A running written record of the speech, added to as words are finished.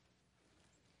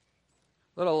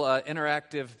Little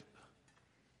interactive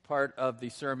part of the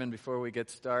sermon before we get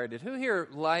started. Who here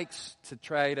likes to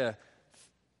try to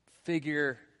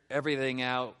figure everything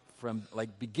out from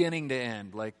like beginning to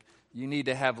end? Like you need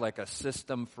to have like a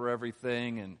system for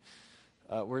everything.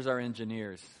 And where's our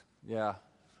engineers? Yeah,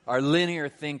 our linear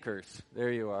thinkers.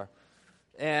 There you are.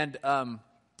 And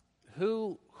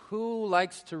who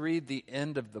likes to read the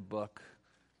end of the book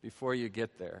before you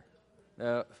get there?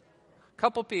 A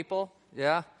couple people,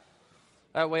 yeah.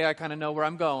 That way I kind of know where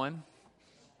I'm going.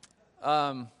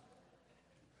 The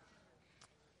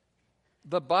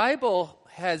Bible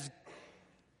has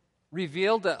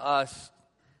revealed to us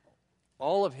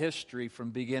all of history from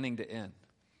beginning to end.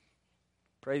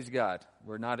 Praise God,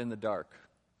 we're not in the dark.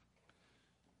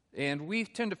 And we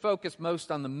tend to focus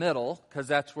most on the middle because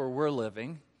that's where we're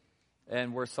living.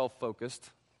 And we're self-focused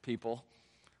people.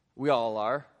 We all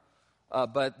are.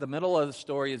 But the middle of the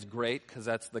story is great because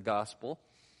that's the gospel.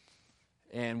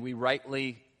 And we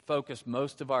rightly focus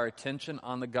most of our attention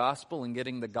on the gospel and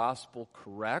getting the gospel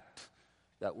correct,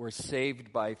 that we're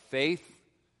saved by faith.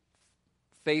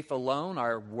 Faith alone,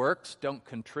 our works don't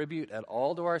contribute at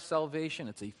all to our salvation.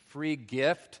 It's a free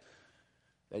gift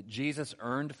that Jesus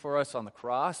earned for us on the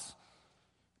cross.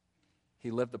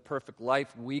 He lived the perfect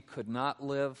life we could not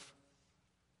live.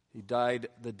 He died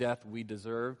the death we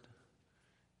deserved.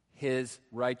 His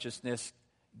righteousness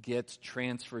gets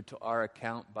transferred to our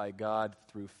account by God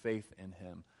through faith in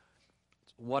Him.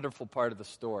 It's a wonderful part of the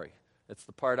story. It's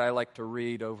the part I like to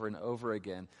read over and over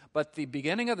again. But the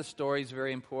beginning of the story is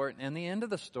very important, and the end of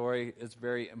the story is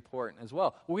very important as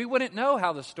well. We wouldn't know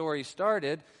how the story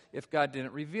started if God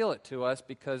didn't reveal it to us,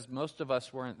 because most of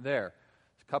us weren't there.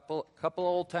 A couple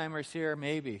old-timers here,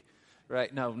 maybe.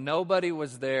 Right? No, nobody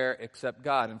was there except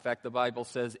God. In fact, the Bible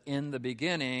says, in the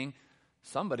beginning,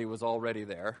 somebody was already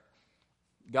there.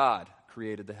 God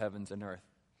created the heavens and earth.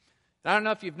 And I don't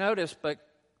know if you've noticed, but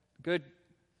good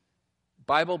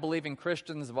Bible-believing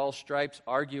Christians of all stripes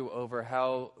argue over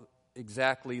how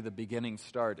exactly the beginning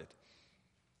started.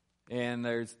 And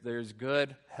there's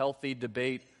good, healthy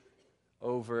debate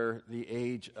over the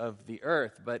age of the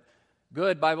earth. But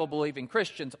good Bible-believing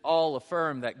Christians all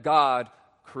affirm that God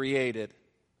created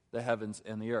the heavens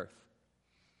and the earth.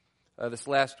 This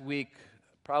last week,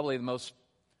 probably the most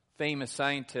famous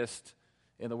scientist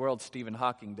in the world, Stephen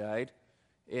Hawking, died.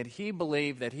 And he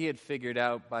believed that he had figured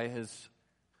out by his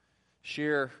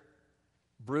sheer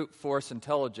brute force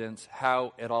intelligence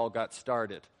how it all got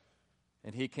started.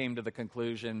 And he came to the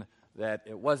conclusion that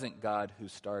it wasn't God who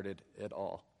started it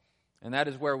all. And that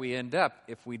is where we end up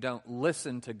if we don't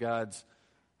listen to God's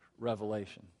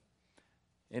revelation.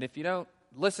 And if you don't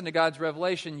listen to God's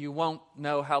revelation, you won't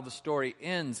know how the story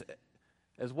ends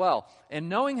as well. And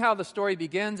knowing how the story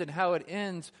begins and how it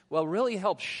ends will really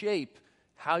help shape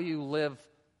how you live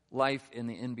life in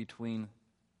the in-between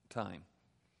time.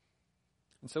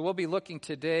 And so we'll be looking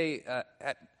today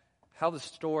at how the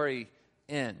story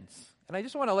ends. And I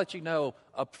just want to let you know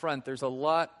up front, there's a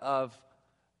lot of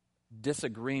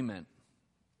disagreement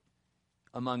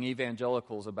among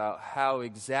evangelicals about how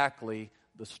exactly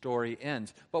the story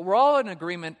ends. But we're all in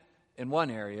agreement in one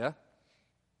area,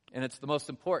 and it's the most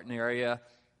important area.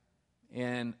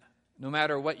 And no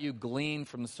matter what you glean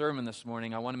from the sermon this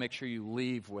morning, I want to make sure you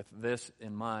leave with this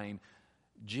in mind.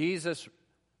 Jesus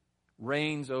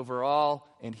reigns over all,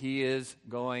 and He is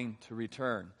going to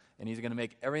return. And He's going to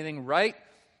make everything right.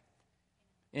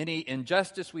 Any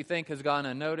injustice we think has gone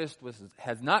unnoticed,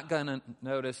 has not gone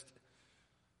unnoticed.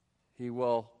 He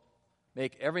will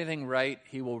make everything right.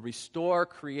 He will restore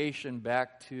creation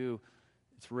back to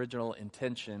its original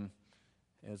intention.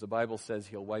 As the Bible says,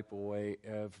 He'll wipe away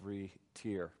every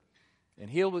tear. And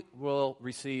He will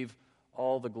receive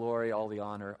all the glory, all the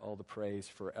honor, all the praise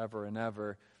forever and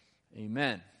ever.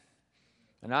 Amen.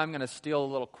 And now I'm going to steal a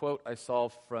little quote I saw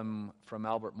from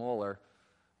Albert Mohler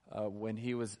when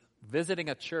he was visiting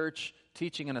a church,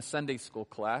 teaching in a Sunday school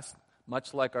class,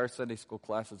 much like our Sunday school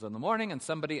classes in the morning, and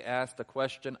somebody asked a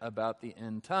question about the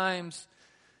end times.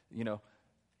 You know,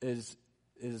 is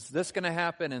this going to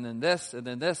happen, and then this, and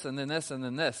then this, and then this, and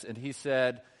then this? And he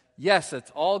said, yes, it's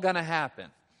all going to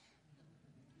happen.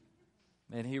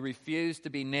 And he refused to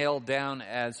be nailed down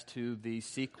as to the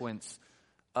sequence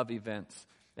of events.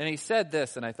 And he said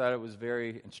this, and I thought it was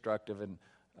very instructive, and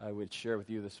I would share with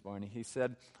you this morning. He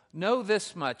said, know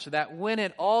this much, that when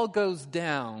it all goes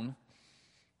down,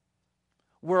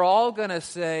 we're all going to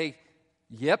say,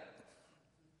 yep,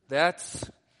 that's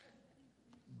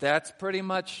pretty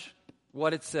much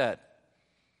what it said.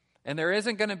 And there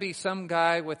isn't going to be some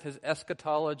guy with his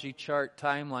eschatology chart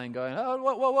timeline going, oh,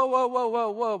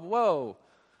 whoa.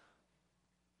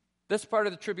 This part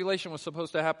of the tribulation was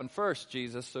supposed to happen first,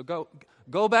 Jesus, so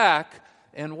go back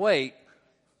and wait.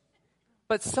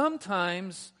 But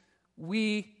sometimes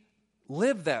we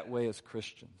live that way as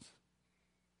Christians.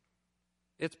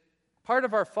 It's part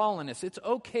of our fallenness. It's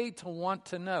okay to want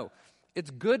to know.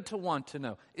 It's good to want to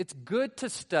know. It's good to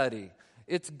study.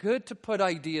 It's good to put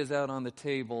ideas out on the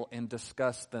table and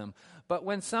discuss them. But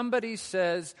when somebody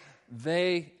says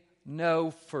they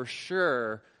know for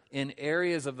sure in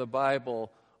areas of the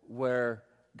Bible where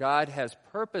God has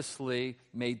purposely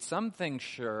made some things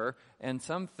sure and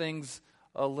some things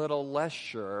a little less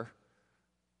sure,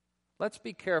 let's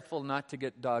be careful not to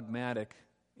get dogmatic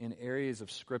in areas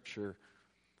of Scripture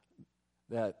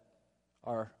that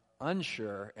are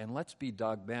unsure, and let's be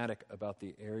dogmatic about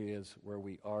the areas where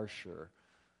we are sure.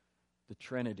 The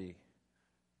Trinity,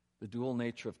 the dual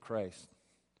nature of Christ,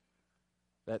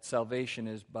 that salvation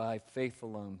is by faith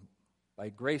alone, by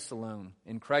grace alone,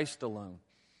 in Christ alone.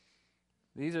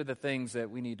 These are the things that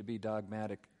we need to be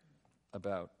dogmatic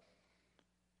about.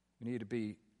 We need to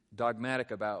be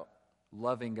dogmatic about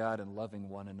loving God and loving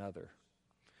one another.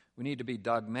 We need to be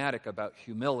dogmatic about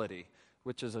humility,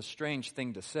 which is a strange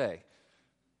thing to say,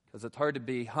 because it's hard to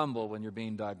be humble when you're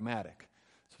being dogmatic.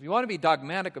 So if you want to be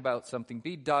dogmatic about something,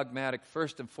 be dogmatic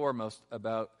first and foremost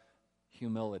about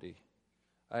humility.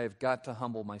 I have got to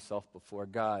humble myself before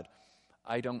God.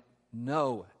 I don't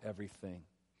know everything.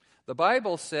 The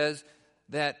Bible says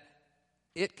that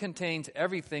it contains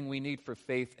everything we need for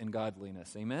faith and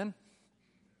godliness. Amen?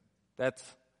 That's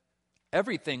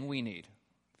everything we need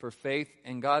for faith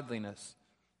and godliness.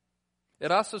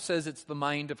 It also says it's the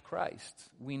mind of Christ.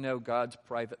 We know God's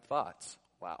private thoughts.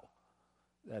 Wow,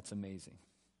 that's amazing.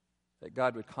 That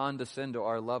God would condescend to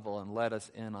our level and let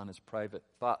us in on his private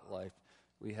thought life.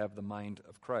 We have the mind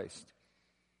of Christ.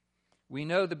 We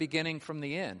know the beginning from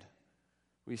the end.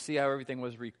 We see how everything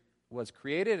was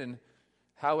created and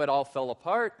how it all fell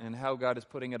apart and how God is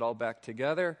putting it all back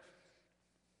together.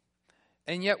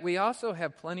 And yet we also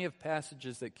have plenty of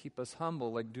passages that keep us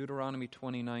humble, like Deuteronomy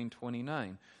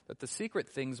 29:29, that the secret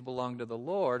things belong to the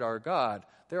Lord our God.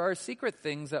 There are secret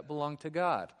things that belong to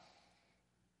God.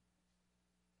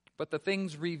 But the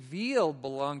things revealed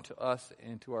belong to us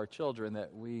and to our children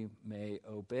that we may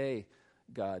obey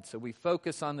God. So we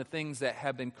focus on the things that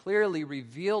have been clearly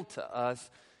revealed to us,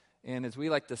 and as we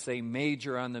like to say,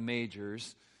 major on the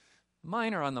majors,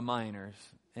 minor on the minors,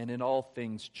 and in all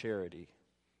things charity,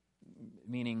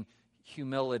 meaning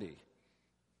humility.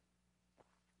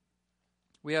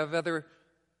 We have other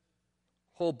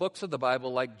whole books of the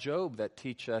Bible like Job that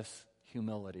teach us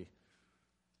humility.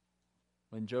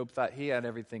 When Job thought he had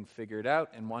everything figured out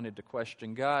and wanted to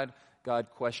question God, God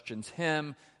questions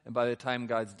him, and by the time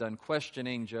God's done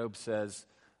questioning, Job says,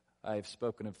 I have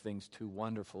spoken of things too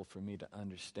wonderful for me to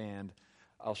understand.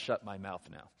 I'll shut my mouth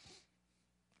now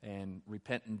and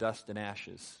repent in dust and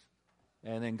ashes.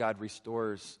 And then God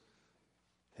restores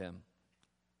him.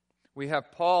 We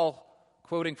have Paul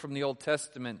quoting from the Old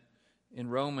Testament in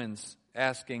Romans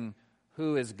asking,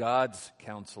 who is God's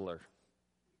counselor?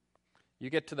 You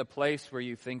get to the place where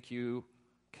you think you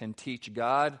can teach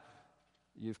God,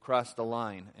 you've crossed the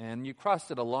line. And you crossed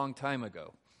it a long time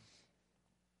ago.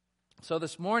 So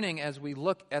this morning, as we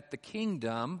look at the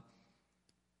kingdom,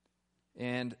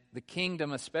 and the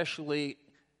kingdom especially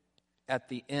at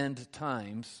the end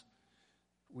times,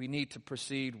 we need to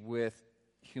proceed with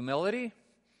humility,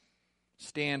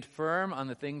 stand firm on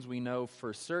the things we know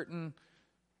for certain,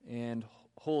 and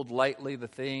hold lightly the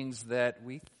things that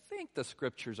we think the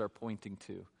Scriptures are pointing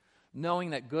to,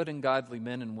 knowing that good and godly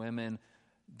men and women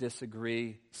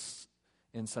disagree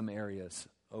in some areas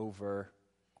over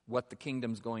what the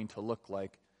kingdom's going to look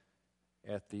like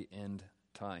at the end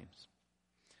times.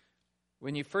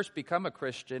 When you first become a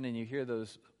Christian and you hear the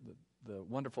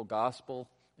wonderful gospel,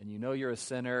 and you know you're a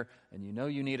sinner, and you know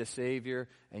you need a Savior,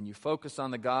 and you focus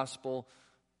on the gospel,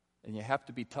 and you have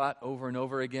to be taught over and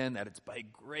over again that it's by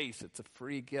grace, it's a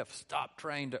free gift, stop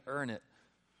trying to earn it.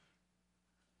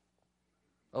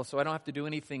 Oh, so I don't have to do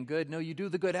anything good? No, you do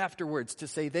the good afterwards to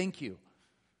say thank you.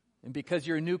 And because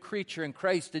you're a new creature in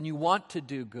Christ and you want to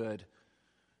do good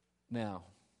now.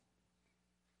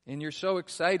 And you're so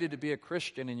excited to be a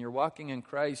Christian and you're walking in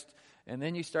Christ, and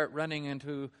then you start running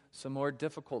into some more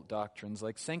difficult doctrines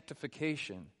like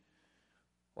sanctification.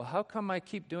 Well, how come I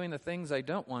keep doing the things I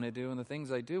don't want to do, and the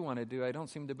things I do want to do, I don't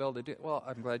seem to be able to do? Well,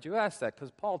 I'm glad you asked that, because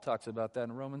Paul talks about that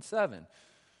in Romans 7.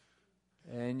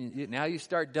 And now you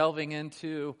start delving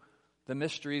into the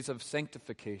mysteries of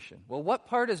sanctification. Well, what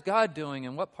part is God doing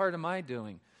and what part am I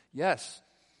doing? Yes.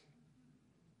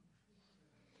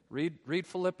 Read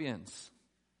Philippians.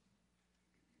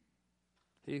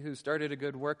 He who started a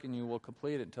good work in you will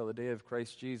complete it until the day of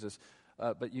Christ Jesus.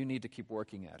 But you need to keep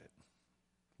working at it.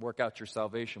 Work out your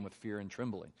salvation with fear and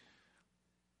trembling.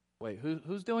 Wait,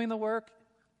 who's doing the work?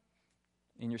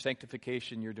 In your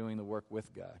sanctification, you're doing the work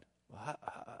with God.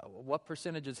 What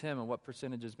percentage is him and what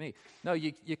percentage is me? No,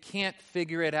 you can't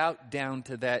figure it out down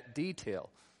to that detail.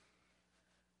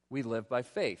 We live by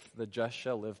faith. The just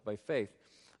shall live by faith.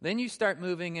 Then you start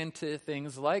moving into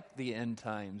things like the end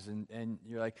times. And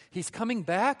you're like, he's coming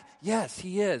back? Yes,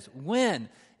 he is. When?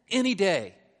 Any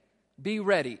day. Be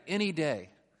ready. Any day.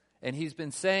 And he's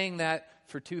been saying that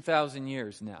for 2,000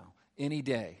 years now. Any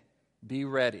day. Be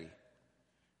ready.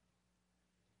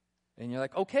 And you're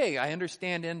like, okay, I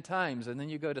understand end times. And then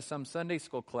you go to some Sunday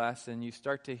school class and you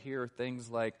start to hear things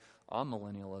like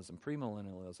amillennialism,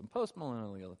 premillennialism,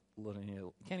 postmillennialism.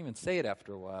 You can't even say it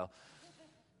after a while.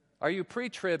 Are you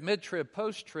pre-trib, mid-trib,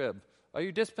 post-trib? Are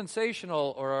you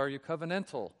dispensational or are you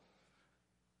covenantal?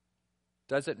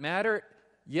 Does it matter?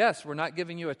 Yes, we're not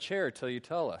giving you a chair till you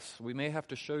tell us. We may have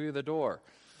to show you the door.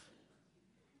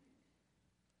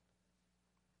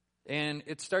 And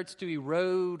it starts to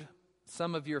erode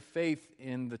some of your faith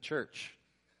in the church.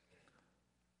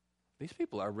 These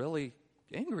people are really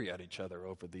angry at each other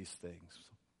over these things.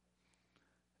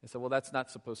 They say, well, that's not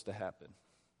supposed to happen.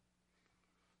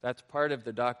 That's part of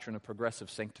the doctrine of progressive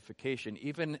sanctification.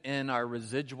 Even in our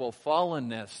residual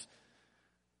fallenness,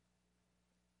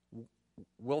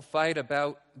 we'll fight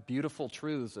about beautiful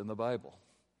truths in the Bible.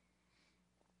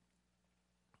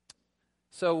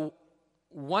 So,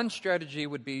 one strategy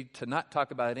would be to not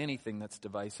talk about anything that's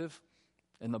divisive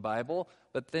in the Bible,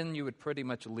 but then you would pretty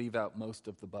much leave out most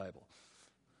of the Bible.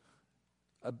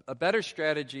 A better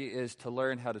strategy is to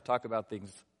learn how to talk about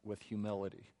things with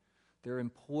humility. They're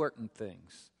important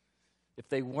things. If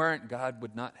they weren't, God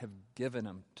would not have given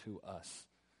them to us.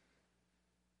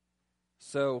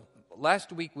 So,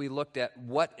 last week we looked at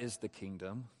what is the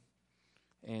kingdom,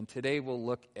 and today we'll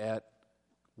look at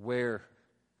where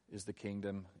is the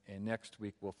kingdom, and next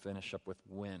week we'll finish up with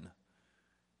when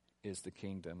is the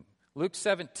kingdom. Luke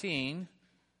 17,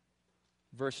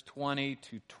 verse 20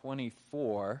 to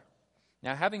 24.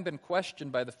 Now, having been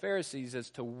questioned by the Pharisees as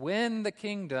to when the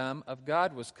kingdom of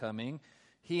God was coming,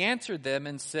 he answered them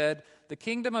and said, "The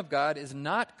kingdom of God is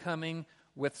not coming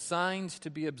with signs to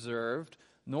be observed,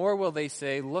 nor will they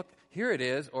say, 'Look, here it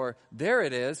is,' or 'There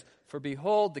it is,' for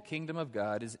behold, the kingdom of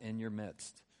God is in your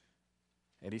midst."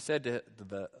 And he said to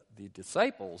the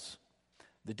disciples,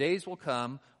 "The days will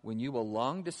come when you will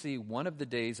long to see one of the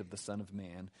days of the Son of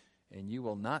Man, and you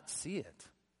will not see it.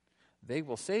 They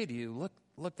will say to you,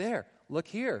 'Look there, look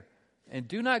here.' And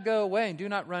do not go away and do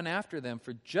not run after them,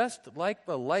 for just like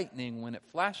the lightning, when it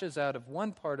flashes out of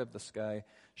one part of the sky,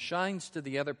 shines to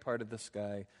the other part of the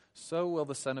sky, so will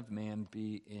the Son of Man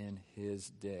be in his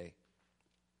day."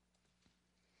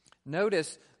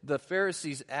 Notice the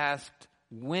Pharisees asked,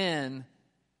 when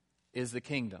is the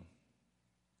kingdom?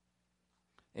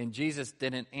 And Jesus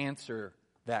didn't answer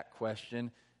that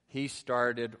question. He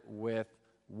started with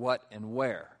what and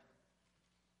where.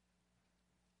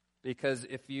 Because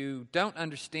if you don't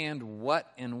understand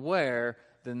what and where,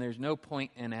 then there's no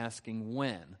point in asking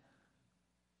when.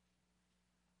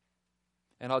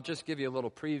 And I'll just give you a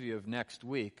little preview of next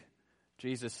week.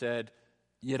 Jesus said,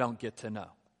 you don't get to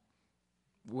know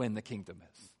when the kingdom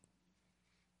is.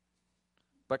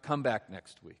 But come back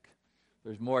next week.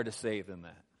 There's more to say than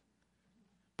that.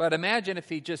 But imagine if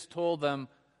he just told them,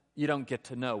 you don't get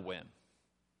to know when.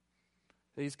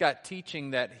 He's got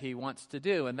teaching that he wants to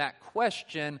do, and that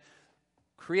question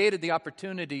created the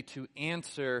opportunity to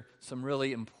answer some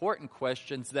really important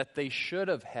questions that they should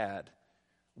have had.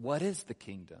 What is the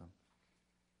kingdom?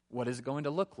 What is it going to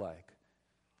look like?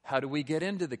 How do we get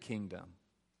into the kingdom?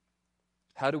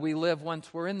 How do we live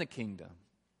once we're in the kingdom?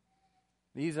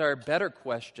 These are better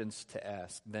questions to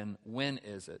ask than when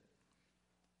is it?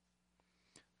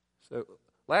 So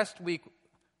last week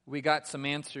we got some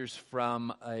answers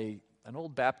from an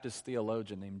old Baptist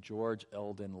theologian named George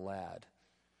Eldon Ladd.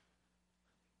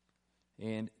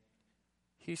 And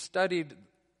he studied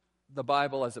the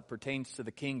Bible as it pertains to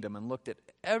the kingdom and looked at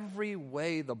every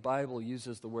way the Bible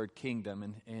uses the word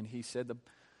kingdom. And he said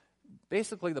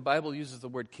basically the Bible uses the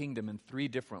word kingdom in 3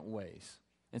 different ways.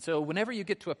 And so whenever you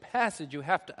get to a passage, you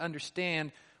have to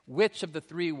understand which of the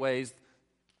 3 ways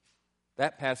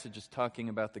that passage is talking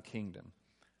about the kingdom.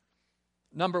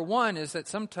 Number 1 is that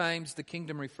sometimes the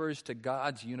kingdom refers to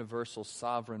God's universal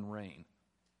sovereign reign.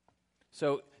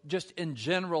 So just in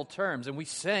general terms, and we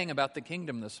sang about the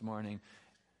kingdom this morning,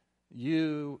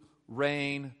 you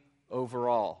reign over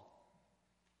all.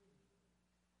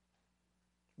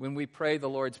 When we pray the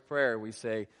Lord's Prayer, we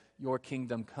say, your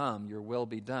kingdom come, your will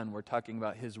be done. We're talking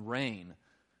about his reign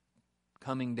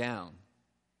coming down.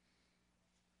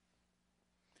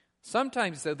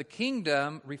 Sometimes, though, the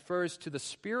kingdom refers to the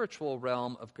spiritual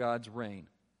realm of God's reign.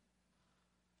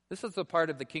 This is the part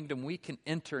of the kingdom we can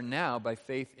enter now by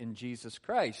faith in Jesus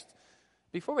Christ.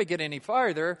 Before we get any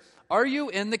farther, are you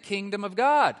in the kingdom of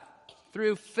God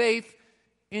through faith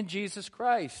in Jesus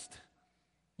Christ?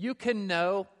 You can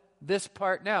know this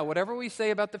part now. Whatever we say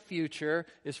about the future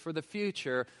is for the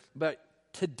future, but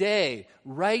today,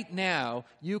 right now,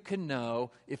 you can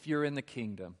know if you're in the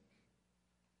kingdom.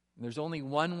 There's only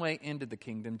one way into the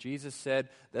kingdom. Jesus said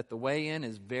that the way in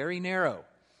is very narrow.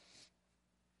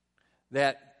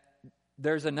 That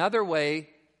there's another way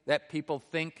that people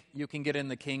think you can get in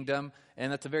the kingdom,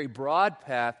 and that's a very broad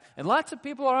path. And lots of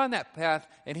people are on that path,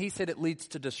 and he said it leads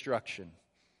to destruction.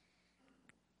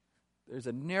 There's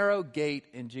a narrow gate,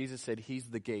 and Jesus said he's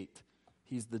the gate.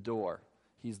 He's the door.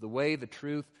 He's the way, the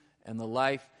truth, and the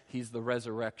life. He's the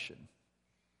resurrection.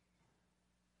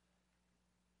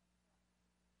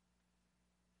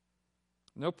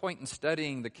 No point in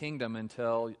studying the kingdom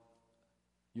until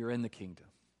you're in the kingdom.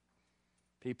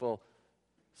 People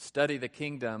study the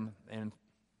kingdom and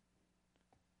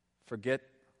forget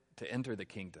to enter the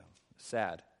kingdom.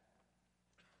 Sad.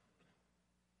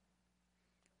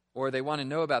 Or they want to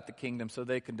know about the kingdom so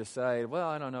they can decide, well,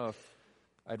 I don't know if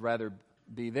I'd rather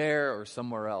be there or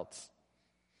somewhere else.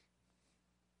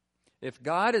 If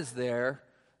God is there,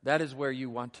 that is where you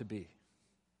want to be.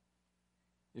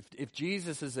 If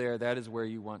Jesus is there, that is where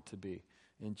you want to be.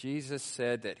 And Jesus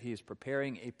said that he is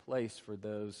preparing a place for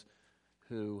those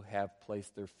who have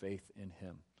placed their faith in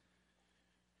him.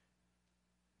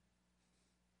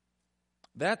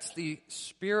 That's the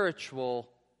spiritual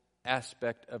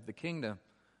aspect of the kingdom.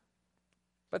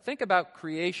 But think about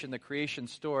creation, the creation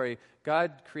story.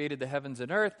 God created the heavens and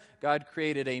earth. God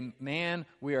created a man.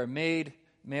 We are made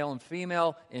male and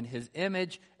female in his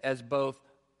image as both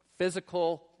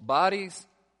physical bodies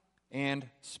and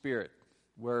spirit.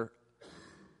 We're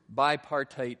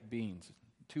bipartite beings,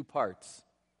 two parts.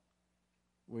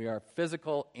 We are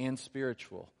physical and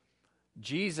spiritual.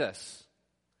 Jesus,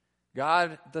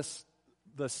 God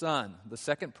the Son, the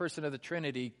second person of the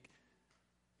Trinity,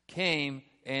 came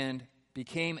and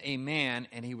became a man,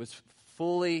 and he was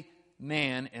fully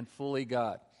man and fully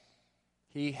God.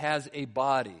 He has a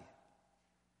body.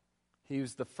 He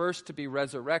was the first to be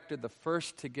resurrected, the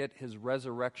first to get his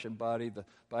resurrection body. The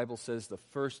Bible says the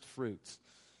first fruits.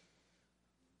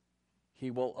 He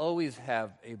will always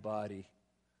have a body.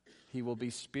 He will be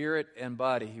spirit and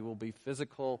body. He will be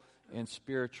physical and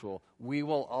spiritual. We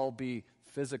will all be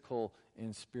physical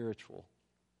and spiritual.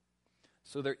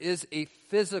 So there is a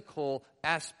physical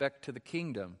aspect to the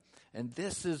kingdom. And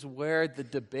this is where the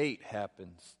debate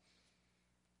happens.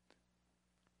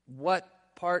 What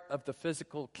part of the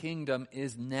physical kingdom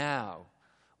is now?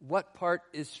 What part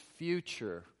is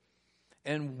future?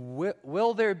 And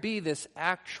will there be this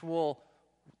actual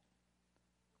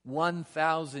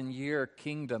 1,000-year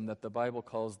kingdom that the Bible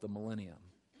calls the millennium?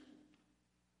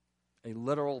 A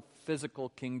literal physical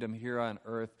kingdom here on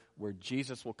earth where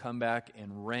Jesus will come back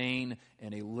and reign,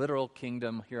 and a literal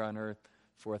kingdom here on earth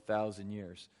for 1,000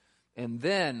 years. And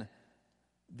then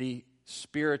the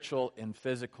spiritual and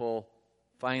physical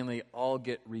finally all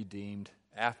get redeemed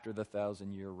after the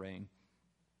 1,000-year reign.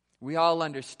 We all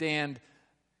understand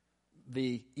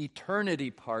the eternity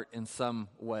part in some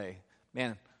way.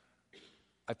 Man,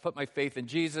 I put my faith in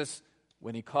Jesus.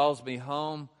 When he calls me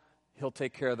home, he'll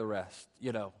take care of the rest.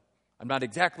 I'm not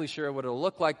exactly sure what it'll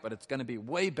look like, but it's going to be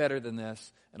way better than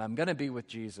this, and I'm going to be with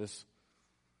Jesus.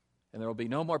 And there will be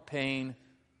no more pain,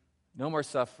 no more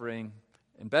suffering,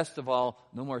 and best of all,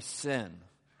 no more sin.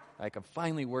 I can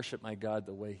finally worship my God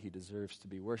the way he deserves to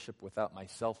be worshiped without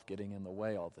myself getting in the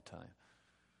way all the time.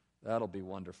 That'll be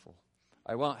wonderful.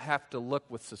 I won't have to look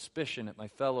with suspicion at my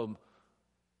fellow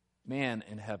man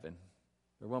in heaven.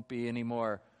 There won't be any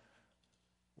more,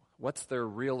 what's their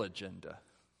real agenda?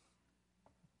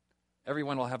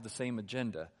 Everyone will have the same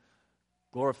agenda,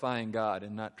 glorifying God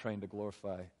and not trying to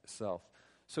glorify self.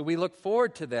 So we look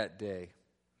forward to that day.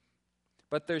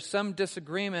 But there's some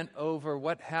disagreement over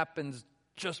what happens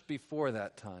just before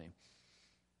that time.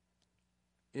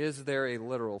 Is there a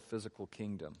literal physical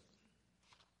kingdom?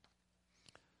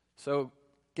 So,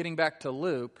 getting back to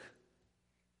Luke,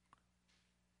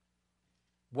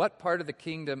 what part of the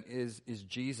kingdom is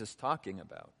Jesus talking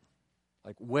about?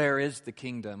 Like, where is the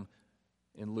kingdom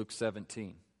in Luke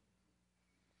 17?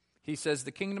 He says,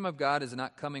 the kingdom of God is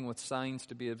not coming with signs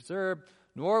to be observed,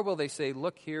 nor will they say,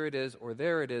 look, here it is, or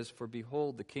there it is, for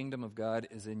behold, the kingdom of God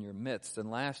is in your midst.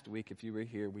 And last week, if you were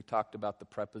here, we talked about the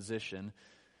preposition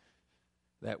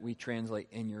that we translate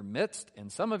in your midst,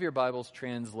 and some of your Bibles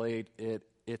translate it,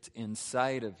 it's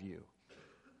inside of you.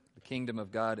 The kingdom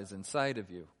of God is inside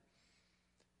of you.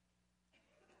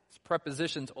 This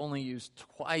preposition's only used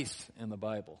twice in the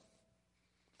Bible.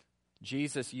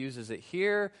 Jesus uses it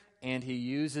here, and he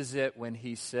uses it when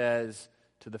he says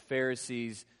to the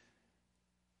Pharisees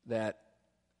that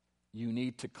you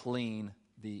need to clean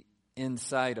the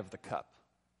inside of the cup.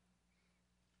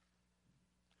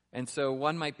 And so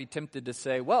one might be tempted to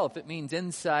say, well, if it means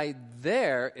inside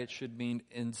there, it should mean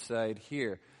inside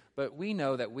here. But we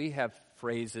know that we have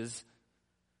phrases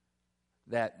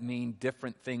that mean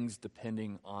different things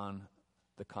depending on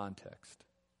the context.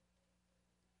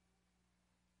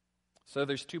 So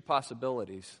there's two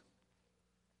possibilities.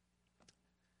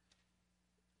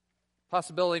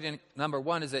 Possibility number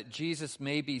one is that Jesus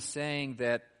may be saying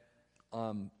that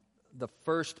the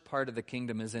first part of the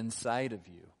kingdom is inside of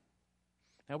you.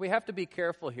 Now we have to be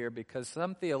careful here because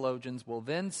some theologians will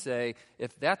then say,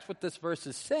 if that's what this verse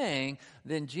is saying,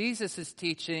 then Jesus is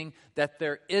teaching that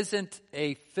there isn't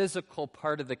a physical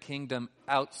part of the kingdom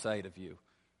outside of you.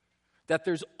 That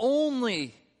there's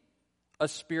only a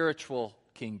spiritual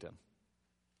kingdom.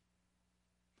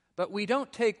 But we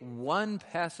don't take one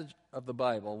passage of the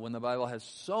Bible, when the Bible has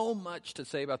so much to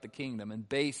say about the kingdom, and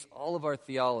base all of our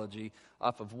theology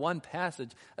off of one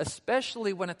passage,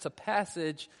 especially when it's a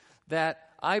passage that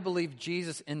I believe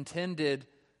Jesus intended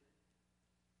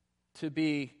to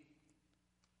be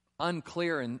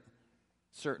unclear in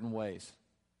certain ways.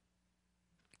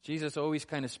 Jesus always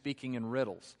kind of speaking in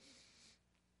riddles.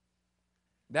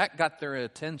 That got their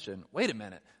attention. Wait a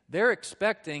minute. They're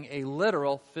expecting a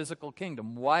literal physical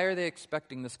kingdom. Why are they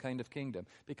expecting this kind of kingdom?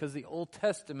 Because the Old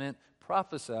Testament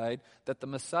prophesied that the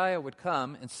Messiah would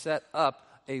come and set up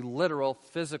a literal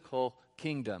physical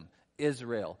kingdom.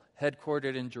 Israel,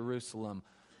 headquartered in Jerusalem,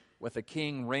 with a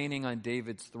king reigning on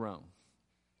David's throne.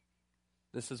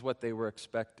 This is what they were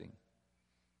expecting.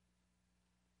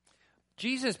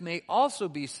 Jesus may also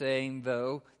be saying,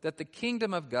 though, that the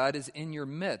kingdom of God is in your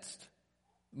midst.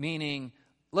 Meaning,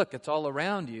 look, it's all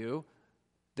around you.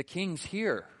 The king's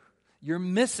here. You're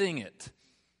missing it.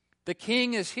 The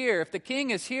king is here. If the king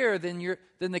is here, then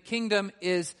the kingdom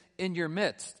is in your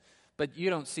midst. But you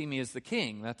don't see me as the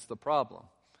king. That's the problem.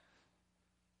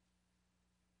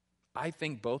 I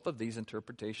think both of these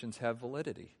interpretations have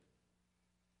validity.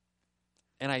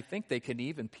 And I think they can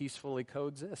even peacefully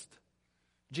coexist.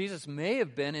 Jesus may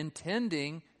have been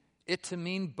intending it to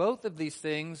mean both of these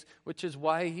things, which is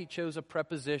why he chose a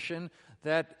preposition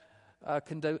that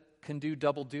can do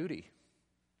double duty.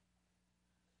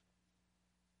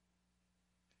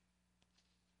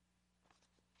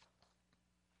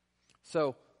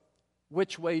 So,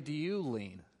 which way do you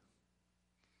lean?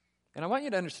 And I want you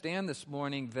to understand this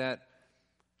morning that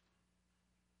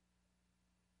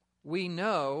we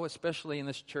know, especially in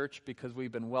this church because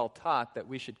we've been well taught, that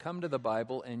we should come to the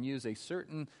Bible and use a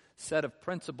certain set of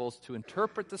principles to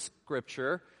interpret the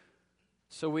Scripture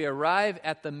so we arrive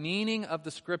at the meaning of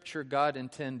the Scripture God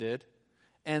intended,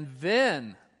 and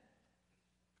then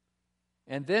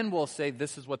we'll say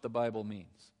this is what the Bible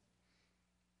means.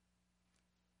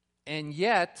 And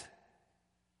yet,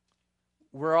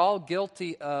 we're all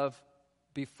guilty of,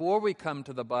 before we come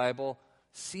to the Bible,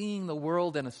 seeing the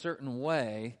world in a certain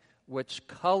way, which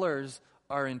colors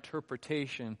our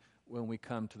interpretation when we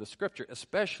come to the Scripture,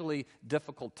 especially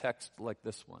difficult texts like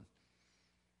this one.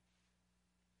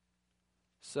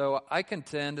 So I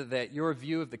contend that your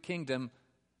view of the kingdom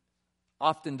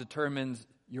often determines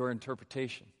your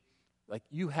interpretation. Like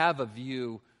you have a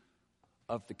view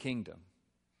of the kingdom.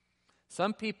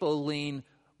 Some people lean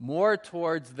more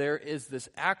towards there is this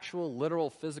actual literal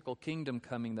physical kingdom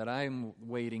coming that I'm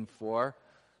waiting for.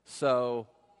 So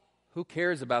who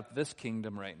cares about this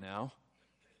kingdom right now?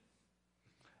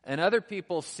 And other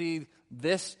people see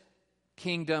this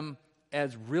kingdom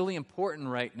as really important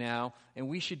right now, and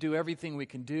we should do everything we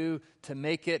can do to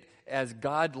make it as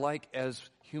God-like as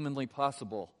humanly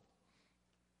possible.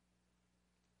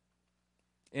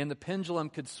 And the pendulum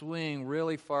could swing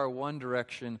really far one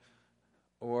direction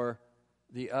or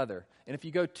the other. And if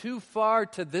you go too far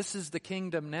to this is the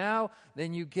kingdom now,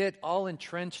 then you get all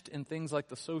entrenched in things like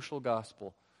the social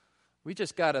gospel. We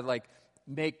just got to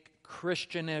make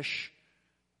Christianish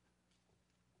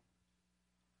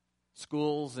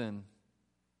schools and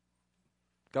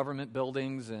government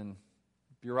buildings and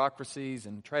bureaucracies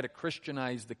and try to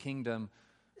Christianize the kingdom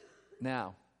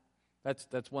now.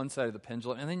 That's one side of the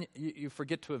pendulum. And then you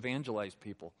forget to evangelize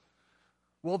people.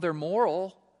 Well, they're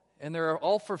moral and they're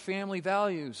all for family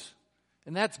values.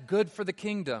 And that's good for the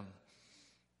kingdom.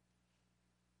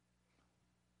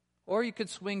 Or you could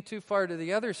swing too far to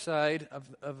the other side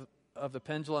of the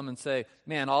pendulum and say,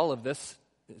 man, all of this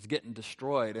is getting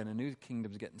destroyed and a new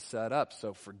kingdom's getting set up,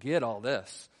 so forget all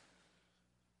this.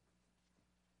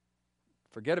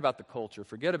 Forget about the culture.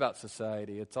 Forget about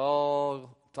society. It's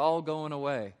all going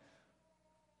away.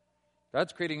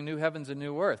 God's creating a new heavens and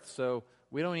new earth, so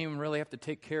we don't even really have to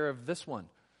take care of this one.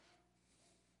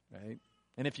 Right?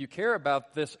 And if you care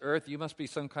about this earth, you must be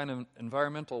some kind of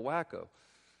environmental wacko.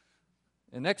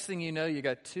 And next thing you know, you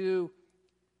got two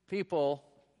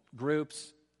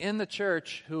groups in the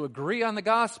church who agree on the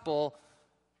gospel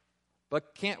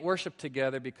but can't worship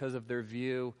together because of their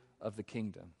view of the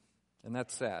kingdom. And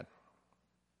that's sad.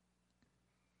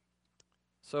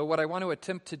 So what I want to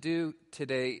attempt to do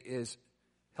today is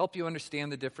help you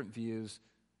understand the different views,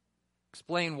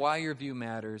 explain why your view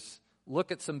matters,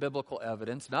 look at some biblical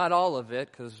evidence, not all of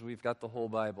it because we've got the whole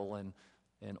Bible and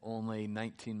only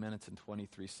 19 minutes and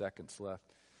 23 seconds left.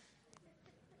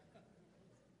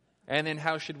 And then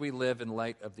how should we live in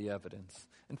light of the evidence?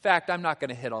 In fact, I'm not going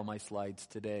to hit all my slides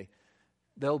today.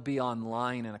 They'll be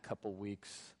online in a couple weeks,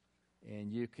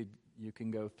 and you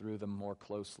can go through them more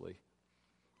closely.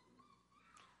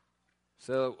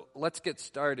 So let's get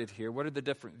started here. What are the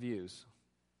different views?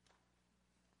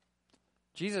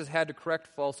 Jesus had to correct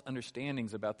false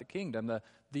understandings about the kingdom.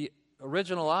 The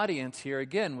original audience here,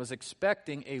 again, was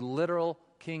expecting a literal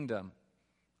kingdom,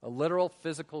 a literal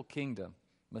physical kingdom.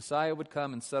 Messiah would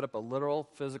come and set up a literal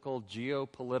physical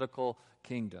geopolitical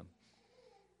kingdom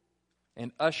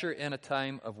and usher in a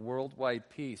time of worldwide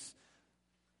peace.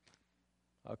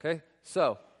 Okay?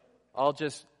 So, I'll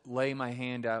just lay my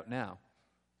hand out now.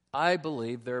 I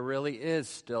believe there really is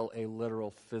still a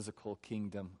literal physical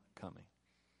kingdom coming,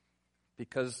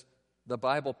 because the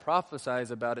Bible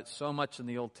prophesies about it so much in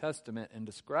the Old Testament and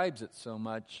describes it so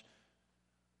much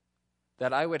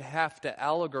that I would have to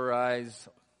allegorize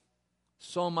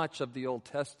so much of the Old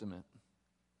Testament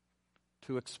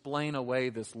to explain away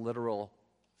this literal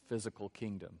physical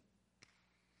kingdom.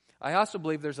 I also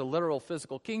believe there's a literal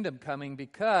physical kingdom coming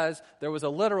because there was a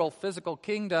literal physical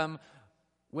kingdom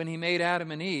when he made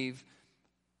Adam and Eve,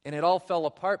 and it all fell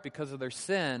apart because of their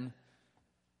sin.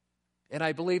 And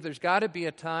I believe there's got to be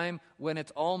a time when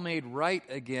it's all made right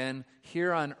again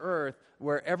here on earth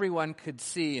where everyone could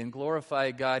see and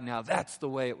glorify God. Now that's the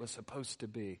way it was supposed to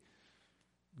be.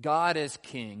 God is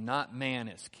king, not man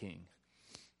is king.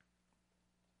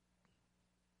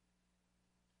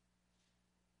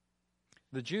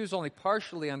 The Jews only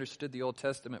partially understood the Old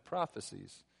Testament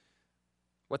prophecies.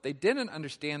 What they didn't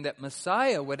understand, that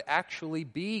Messiah would actually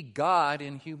be God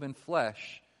in human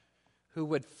flesh, who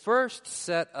would first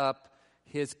set up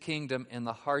his kingdom in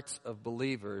the hearts of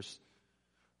believers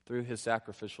through his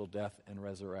sacrificial death and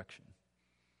resurrection.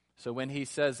 So when he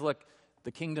says, look,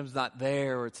 the kingdom's not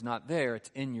there or it's not there,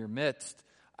 it's in your midst,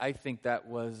 I think that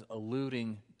was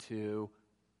alluding to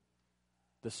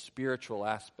the spiritual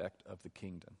aspect of the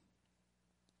kingdom.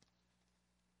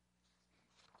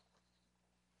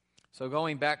 So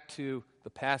going back to the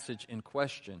passage in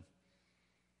question,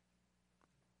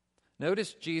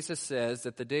 notice Jesus says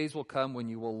that the days will come when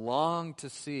you will long to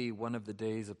see one of the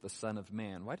days of the Son of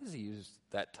Man. Why does he use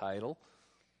that title?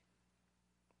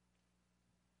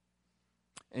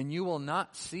 And you will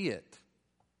not see it.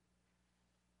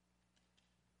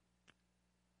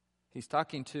 He's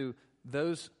talking to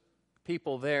those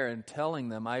people there and telling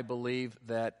them, I believe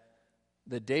that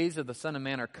the days of the Son of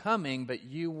Man are coming, but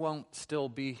you won't still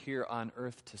be here on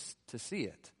earth to see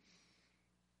it.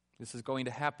 This is going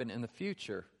to happen in the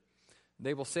future.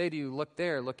 They will say to you, look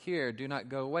there, look here, do not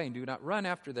go away, and do not run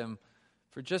after them.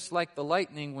 For just like the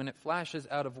lightning, when it flashes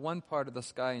out of one part of the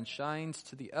sky and shines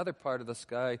to the other part of the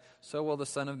sky, so will the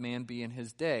Son of Man be in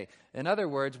his day. In other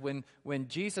words, when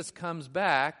Jesus comes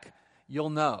back, you'll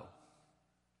know.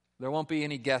 There won't be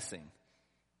any guessing.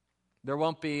 There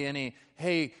won't be any,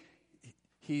 hey,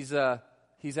 he's at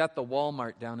the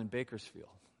Walmart down in Bakersfield.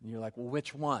 And you're like, well,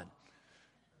 which one?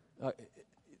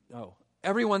 No,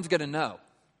 everyone's going to know.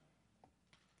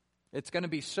 It's going to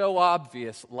be so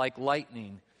obvious, like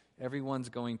lightning. Everyone's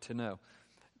going to know.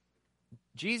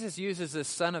 Jesus uses this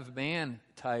Son of Man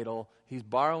title. He's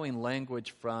borrowing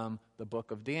language from the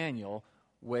book of Daniel,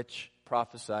 which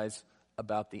prophesies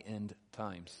about the end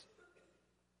times.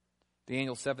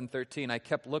 Daniel 7:13, I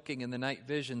kept looking in the night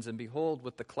visions, and behold,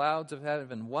 with the clouds of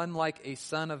heaven, one like a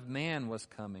Son of Man was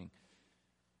coming.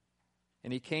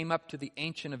 And he came up to the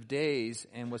Ancient of Days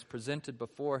and was presented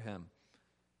before him.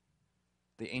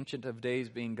 The Ancient of Days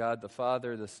being God the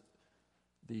Father,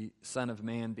 the Son of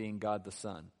Man being God the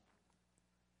Son.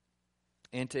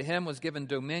 And to him was given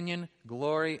dominion,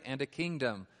 glory, and a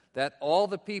kingdom, that all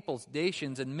the peoples,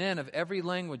 nations, and men of every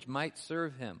language might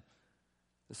serve him.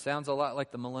 This sounds a lot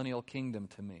like the millennial kingdom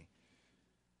to me.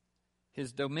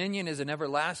 His dominion is an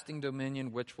everlasting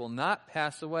dominion which will not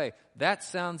pass away. That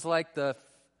sounds like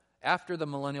after the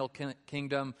millennial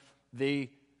kingdom, the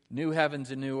new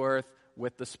heavens and new earth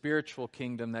with the spiritual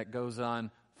kingdom that goes on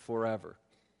forever.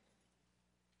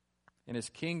 And his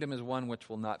kingdom is one which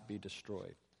will not be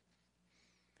destroyed.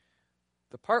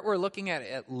 The part we're looking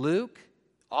at Luke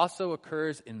also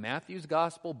occurs in Matthew's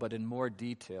gospel, but in more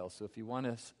detail. So if you want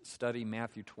to study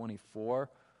Matthew 24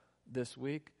 this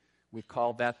week, we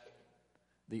call that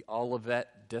the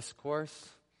Olivet Discourse,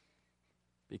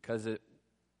 because it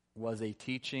was a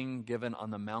teaching given on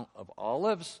the Mount of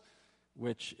Olives,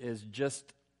 which is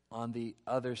just on the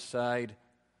other side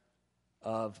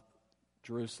of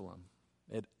Jerusalem.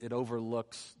 It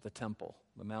overlooks the temple,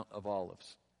 the Mount of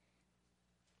Olives.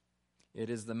 It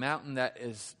is the mountain that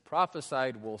is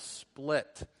prophesied will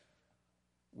split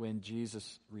when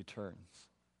Jesus returns.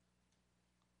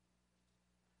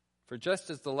 For just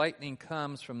as the lightning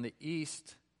comes from the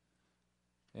east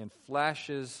and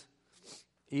flashes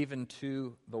even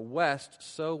to the west,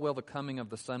 so will the coming of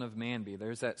the Son of Man be.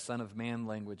 There's that Son of Man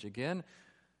language again.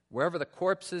 Wherever the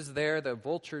corpse is there, the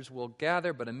vultures will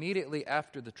gather, but immediately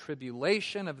after the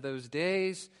tribulation of those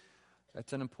days,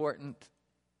 that's an important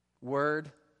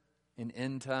word in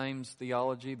end times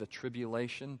theology, the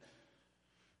tribulation.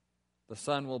 The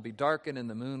sun will be darkened, and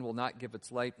the moon will not give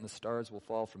its light, and the stars will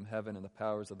fall from heaven, and the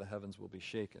powers of the heavens will be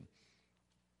shaken.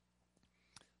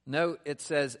 Note, it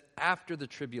says after the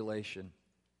tribulation,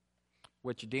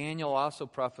 which Daniel also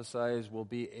prophesies will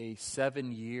be a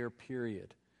 7-year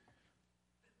period.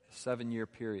 A 7-year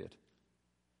period.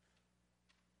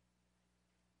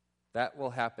 That will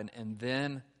happen, and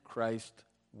then Christ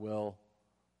will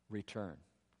return.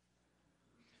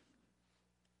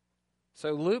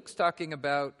 So Luke's talking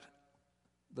about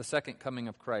the second coming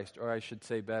of Christ, or I should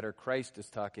say better, Christ is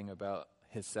talking about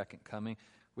his second coming.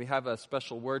 We have a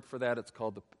special word for that. It's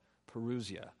called the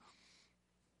parousia.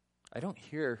 I don't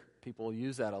hear people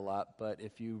use that a lot, but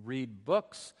if you read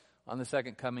books on the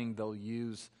second coming, they'll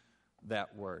use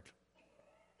that word.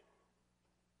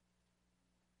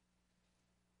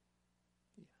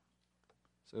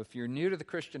 So if you're new to the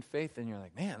Christian faith and you're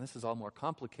like, man, this is all more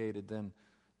complicated than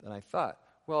I thought.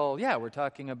 Well, yeah, we're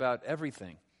talking about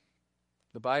everything.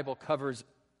 The Bible covers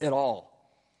it all.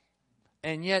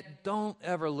 And yet, don't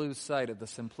ever lose sight of the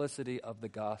simplicity of the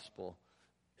gospel.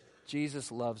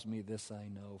 Jesus loves me, this I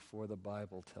know, for the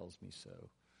Bible tells me so.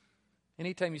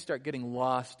 Anytime you start getting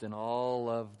lost in all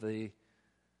of the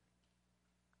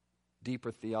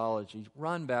deeper theology,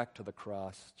 run back to the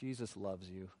cross. Jesus loves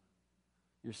you.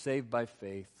 You're saved by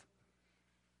faith.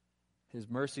 His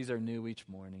mercies are new each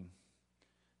morning.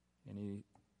 And He's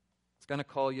going to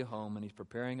call you home, and He's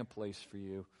preparing a place for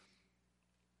you.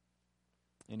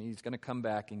 And He's going to come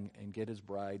back and get His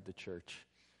bride, the church.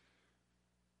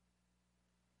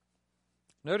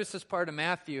 Notice this part of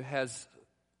Matthew has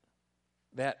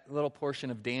that little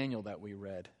portion of Daniel that we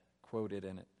read, quoted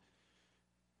in it.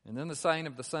 And then the sign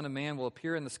of the Son of Man will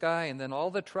appear in the sky, and then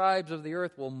all the tribes of the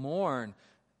earth will mourn.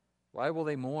 Why will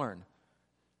they mourn?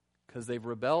 Because they've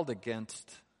rebelled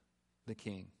against the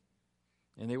King.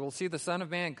 And they will see the Son of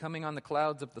Man coming on the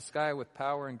clouds of the sky with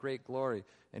power and great glory.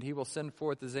 And He will send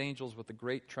forth His angels with a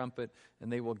great trumpet,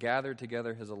 and they will gather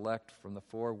together His elect from the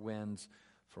four winds,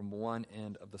 from one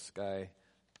end of the sky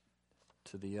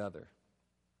to the other.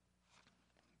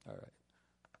 All right.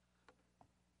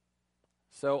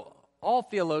 So all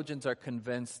theologians are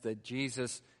convinced that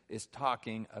Jesus is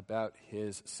talking about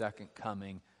His second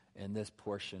coming in this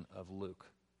portion of Luke.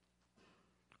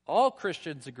 All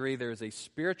Christians agree there is a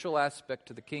spiritual aspect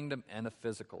to the kingdom and a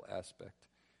physical aspect.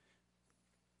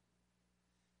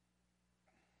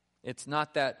 It's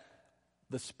not that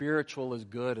the spiritual is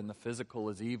good and the physical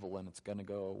is evil and it's going to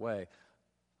go away.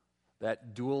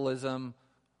 That dualism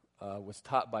was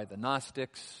taught by the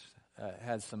Gnostics,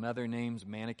 has some other names,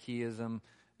 Manichaeism.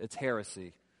 It's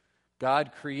heresy.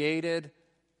 God created,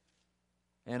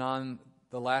 and on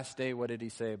the last day, what did He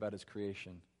say about His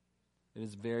creation? It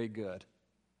is very good.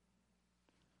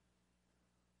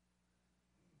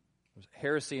 There was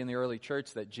heresy in the early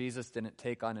church that Jesus didn't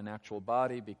take on an actual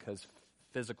body because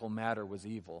physical matter was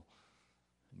evil.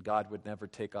 God would never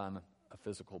take on a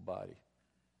physical body.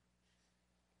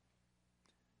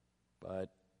 But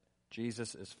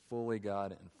Jesus is fully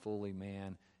God and fully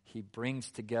man. He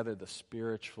brings together the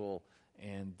spiritual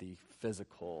and the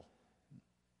physical.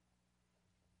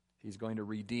 He's going to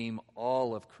redeem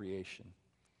all of creation.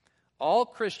 All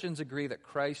Christians agree that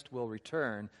Christ will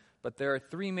return, but there are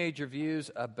three major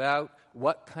views about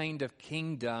what kind of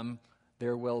kingdom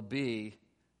there will be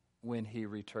when he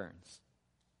returns.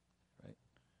 Right?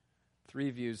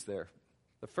 Three views there.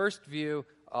 The first view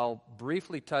I'll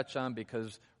briefly touch on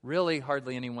because really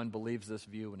hardly anyone believes this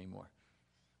view anymore.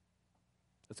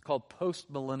 It's called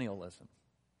postmillennialism.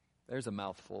 There's a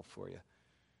mouthful for you.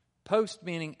 Post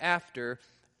meaning after,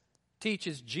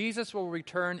 teaches Jesus will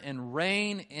return and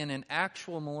reign in an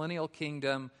actual millennial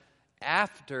kingdom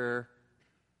after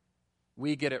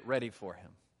we get it ready for him.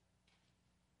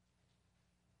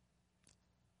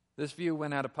 This view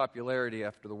went out of popularity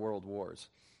after the World Wars.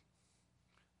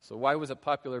 So why was it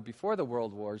popular before the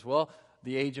World Wars? Well,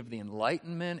 the age of the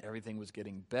Enlightenment, everything was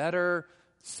getting better.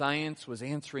 Science was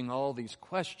answering all these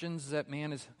questions that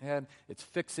man has had. It's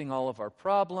fixing all of our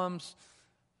problems.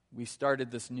 We started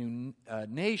this new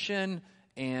nation,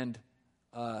 and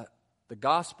the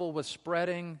gospel was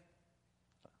spreading.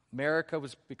 America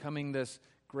was becoming this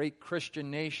great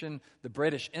Christian nation. The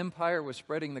British Empire was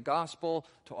spreading the gospel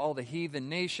to all the heathen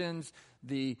nations.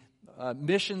 The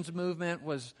missions movement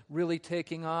was really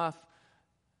taking off.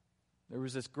 There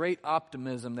was this great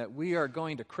optimism that we are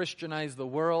going to Christianize the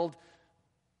world,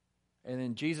 and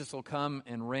then Jesus will come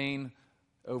and reign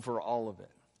over all of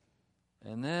it.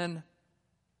 And then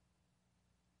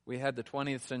we had the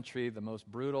 20th century, the most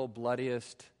brutal,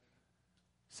 bloodiest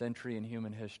century in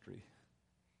human history.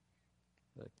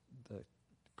 The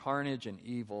carnage and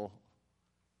evil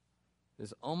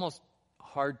is almost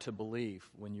hard to believe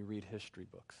when you read history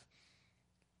books.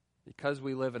 Because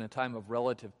we live in a time of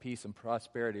relative peace and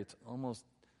prosperity, it's almost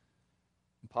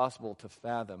impossible to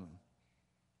fathom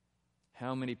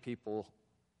how many people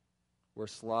were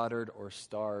slaughtered or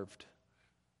starved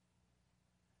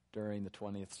during the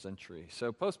 20th century.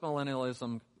 So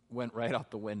postmillennialism went right out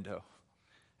the window.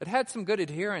 It had some good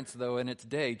adherents, though, in its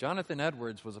day. Jonathan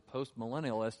Edwards was a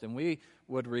postmillennialist, and we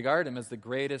would regard him as the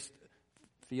greatest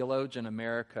theologian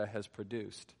America has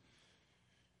produced.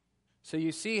 So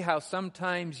you see how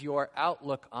sometimes your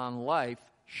outlook on life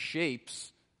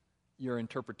shapes your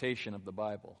interpretation of the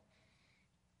Bible.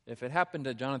 If it happened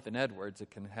to Jonathan Edwards, it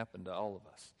can happen to all of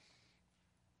us.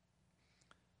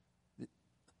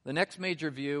 The next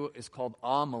major view is called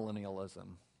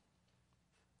amillennialism,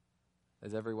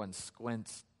 as everyone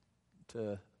squints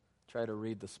to try to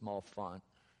read the small font.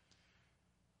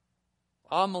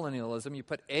 Amillennialism, you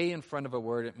put A in front of a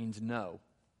word, it means no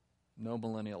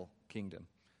millennial kingdom.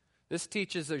 This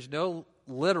teaches there's no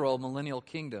literal millennial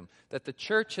kingdom, that the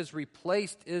church has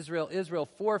replaced Israel. Israel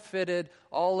forfeited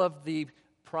all of the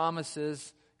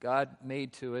promises God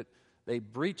made to it. They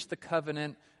breached the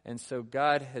covenant, and so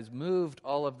God has moved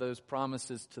all of those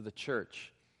promises to the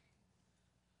church.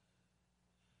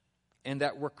 And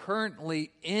that we're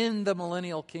currently in the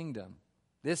millennial kingdom.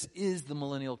 This is the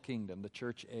millennial kingdom, the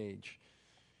church age,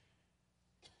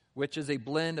 which is a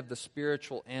blend of the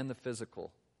spiritual and the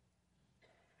physical.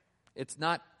 It's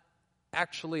not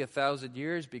actually 1,000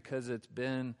 years because it's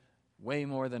been way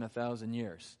more than 1,000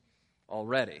 years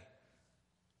already.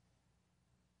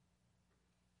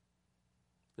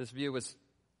 This view was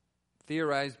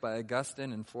theorized by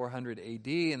Augustine in 400 AD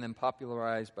and then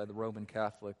popularized by the Roman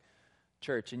Catholic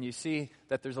Church. And you see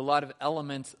that there's a lot of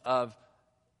elements of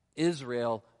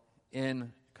Israel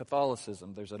in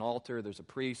Catholicism. There's an altar, there's a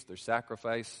priest, there's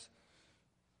sacrifice.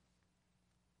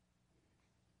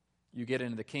 You get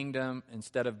into the kingdom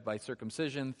instead of by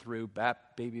circumcision through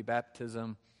baby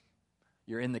baptism.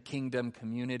 You're in the kingdom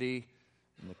community,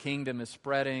 and the kingdom is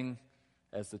spreading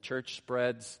as the church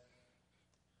spreads.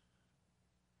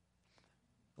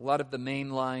 A lot of the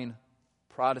mainline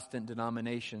Protestant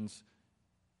denominations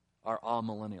are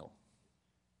amillennial.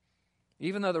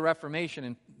 Even though the Reformation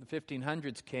in the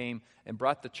 1500s came and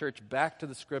brought the church back to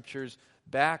the Scriptures,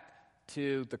 back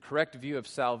to the correct view of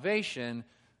salvation,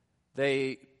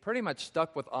 they pretty much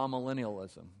stuck with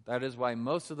amillennialism. That is why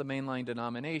most of the mainline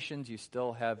denominations, you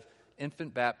still have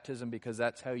infant baptism because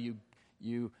that's how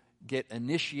you get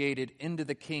initiated into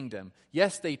the kingdom.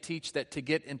 Yes, they teach that to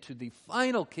get into the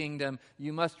final kingdom,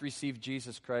 you must receive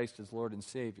Jesus Christ as Lord and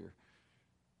Savior.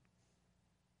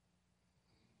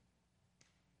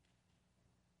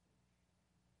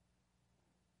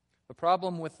 The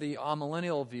problem with the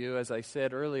amillennial view, as I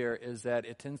said earlier, is that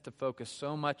it tends to focus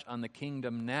so much on the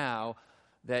kingdom now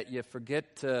that you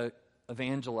forget to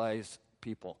evangelize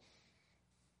people.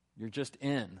 You're just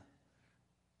in.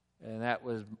 And that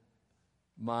was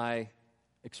my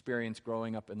experience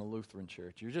growing up in the Lutheran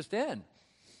church. You're just in.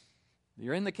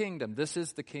 You're in the kingdom. This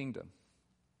is the kingdom.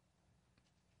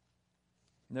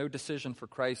 No decision for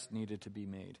Christ needed to be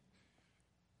made.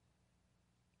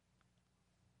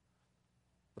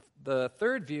 The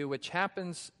third view, which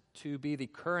happens to be the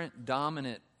current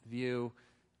dominant view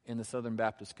in the Southern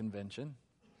Baptist Convention.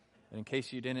 And in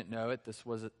case you didn't know it, it's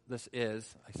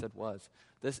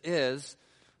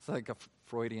like a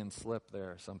Freudian slip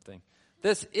there or something.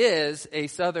 This is a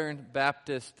Southern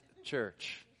Baptist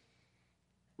church.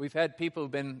 We've had people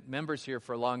who've been members here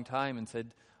for a long time and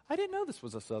said, I didn't know this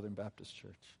was a Southern Baptist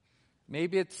church.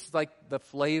 Maybe it's like the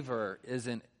flavor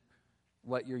isn't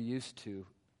what you're used to,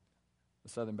 the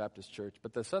Southern Baptist church.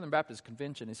 But the Southern Baptist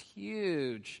Convention is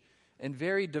huge and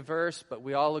very diverse, but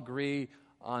we all agree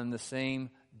on the same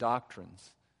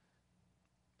doctrines,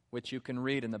 which you can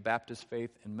read in the Baptist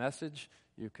Faith and Message.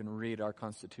 You can read our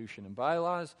Constitution and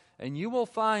bylaws, and you will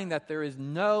find that there is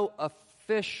no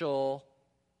official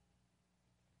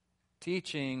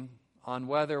teaching on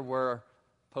whether we're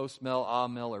post-mill,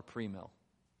 a-mill, or pre-mill.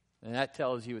 And that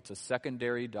tells you it's a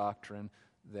secondary doctrine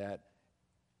that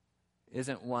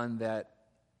isn't one that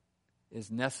is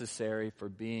necessary for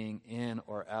being in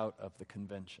or out of the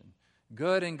convention.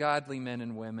 Good and godly men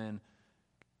and women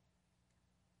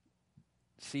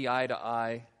see eye to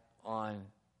eye on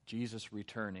Jesus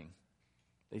returning.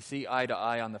 They see eye to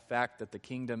eye on the fact that the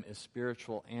kingdom is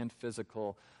spiritual and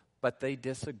physical, but they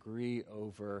disagree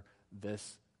over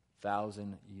this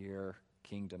 1,000-year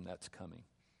kingdom that's coming.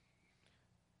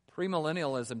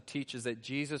 Premillennialism teaches that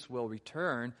Jesus will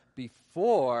return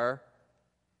before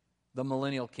the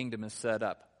millennial kingdom is set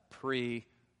up,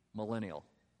 pre-millennial.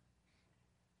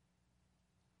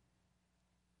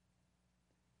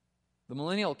 The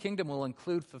millennial kingdom will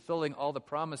include fulfilling all the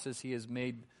promises he has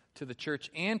made to the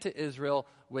church and to Israel,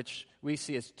 which we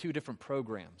see as two different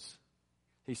programs.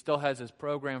 He still has his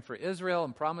program for Israel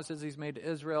and promises he's made to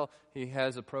Israel. He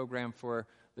has a program for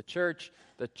the church.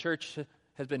 The church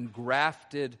has been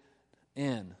grafted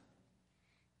in.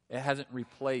 It hasn't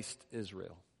replaced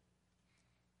Israel.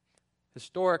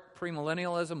 Historic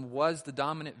premillennialism was the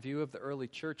dominant view of the early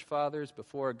church fathers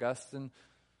before Augustine.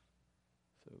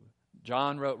 So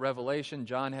John wrote Revelation.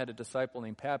 John had a disciple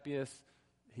named Papias.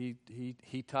 He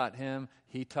taught him.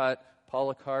 He taught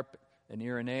Polycarp and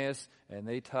Irenaeus, and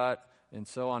they taught, and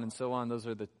so on and so on. Those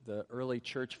are the early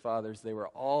church fathers. They were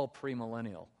all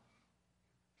premillennial.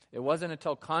 It wasn't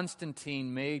until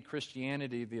Constantine made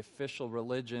Christianity the official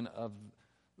religion of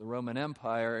the Roman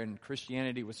Empire and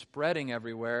Christianity was spreading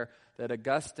everywhere that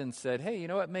Augustine said, hey, you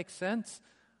know what makes sense?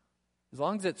 As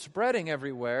long as it's spreading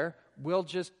everywhere, we'll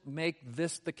just make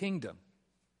this the kingdom.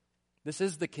 This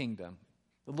is the kingdom.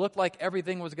 It looked like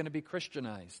everything was going to be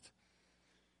Christianized.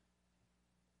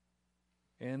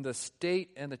 And the state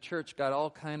and the church got all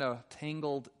kind of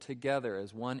tangled together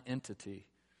as one entity.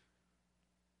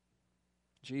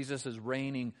 Jesus is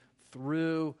reigning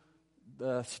through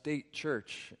the state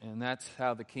church, and that's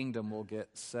how the kingdom will get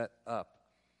set up.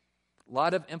 A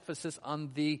lot of emphasis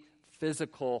on the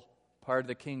physical part of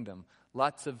the kingdom.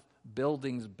 Lots of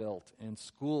buildings built, and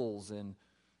schools, and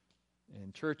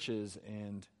churches,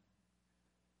 and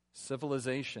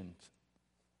civilizations.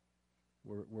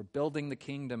 We're building the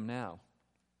kingdom now.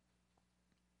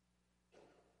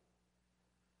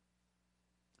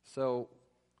 So,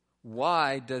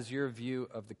 why does your view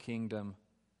of the kingdom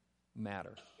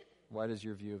matter? Why does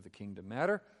your view of the kingdom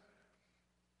matter?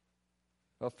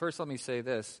 Well, first let me say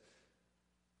this.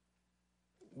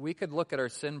 We could look at our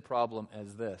sin problem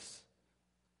as this: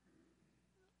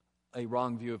 a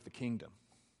wrong view of the kingdom.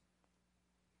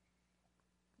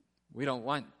 We don't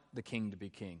want the king to be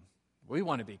king. We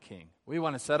want to be king. We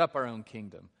want to set up our own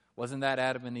kingdom. Wasn't that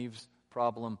Adam and Eve's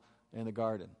problem in the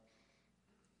garden?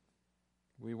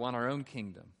 We want our own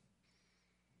kingdom.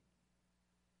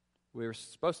 We're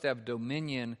supposed to have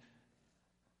dominion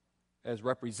as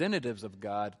representatives of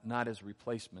God, not as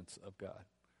replacements of God.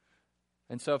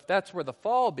 And so if that's where the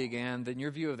fall began, then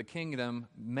your view of the kingdom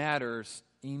matters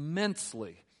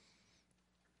immensely.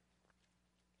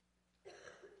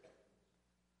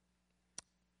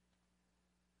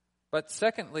 But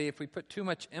secondly, if we put too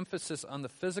much emphasis on the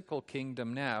physical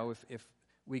kingdom now, if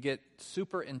we get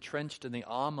super entrenched in the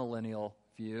amillennial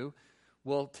view,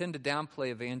 we'll tend to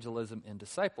downplay evangelism and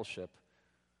discipleship.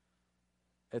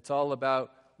 It's all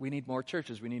about, we need more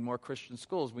churches, we need more Christian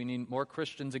schools, we need more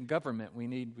Christians in government, we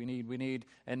need,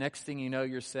 and next thing you know,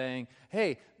 you're saying,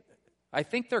 hey, I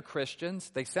think they're Christians,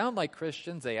 they sound like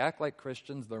Christians, they act like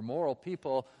Christians, they're moral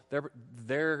people,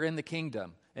 they're in the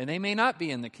kingdom, and they may not be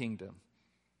in the kingdom.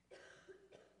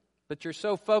 But you're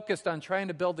so focused on trying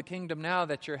to build the kingdom now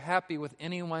that you're happy with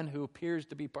anyone who appears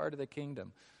to be part of the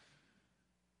kingdom.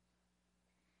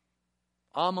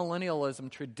 Amillennialism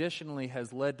traditionally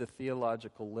has led to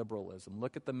theological liberalism.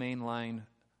 Look at the mainline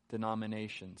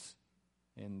denominations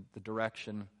and the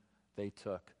direction they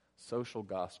took. Social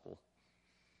gospel.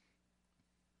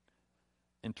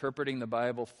 interpreting the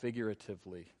Bible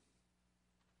figuratively.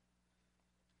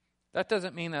 That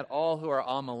doesn't mean that all who are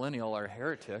amillennial are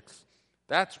heretics.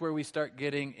 That's where we start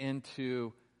getting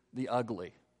into the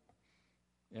ugly.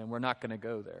 And we're not going to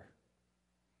go there.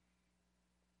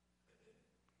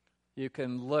 You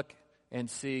can look and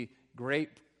see great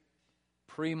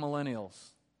premillennials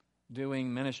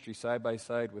doing ministry side by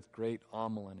side with great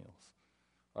amillennials.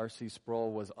 R.C.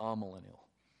 Sproul was amillennial.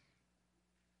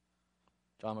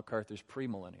 John MacArthur's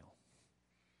premillennial.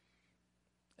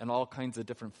 And all kinds of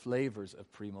different flavors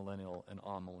of premillennial and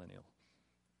amillennial.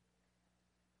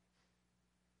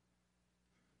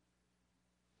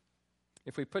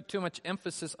 If we put too much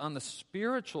emphasis on the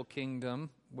spiritual kingdom,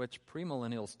 which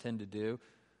premillennials tend to do,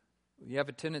 you have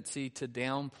a tendency to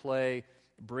downplay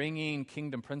bringing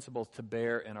kingdom principles to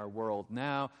bear in our world.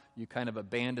 Now, you kind of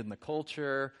abandon the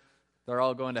culture. They're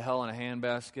all going to hell in a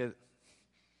handbasket.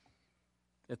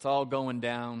 It's all going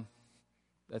down.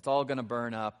 It's all going to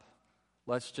burn up.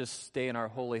 Let's just stay in our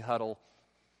holy huddle.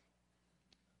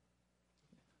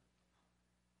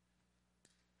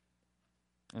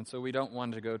 And so we don't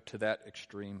want to go to that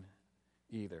extreme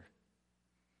either.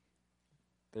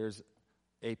 There's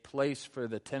a place for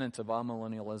the tenets of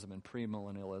amillennialism and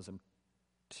premillennialism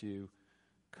to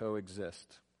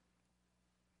coexist.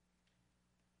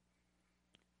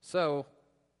 So,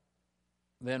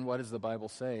 then what does the Bible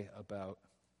say about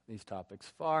these topics?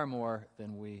 Far more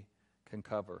than we can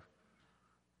cover.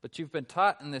 But you've been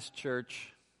taught in this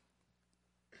church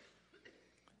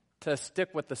to stick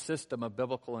with the system of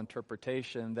biblical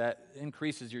interpretation that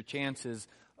increases your chances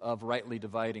of rightly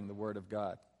dividing the Word of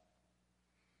God.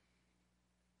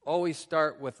 Always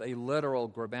start with a literal,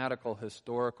 grammatical,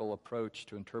 historical approach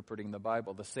to interpreting the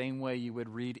Bible, the same way you would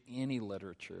read any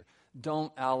literature.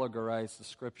 Don't allegorize the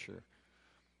Scripture.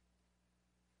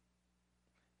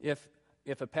 If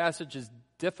a passage is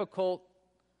difficult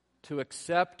to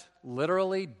accept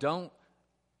literally, don't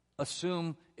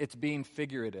assume it's being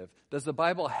figurative. Does the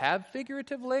Bible have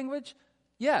figurative language?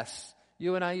 Yes.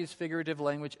 You and I use figurative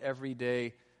language every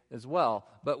day as well.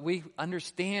 But we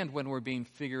understand when we're being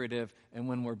figurative and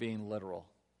when we're being literal.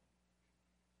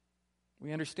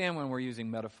 We understand when we're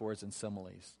using metaphors and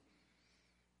similes.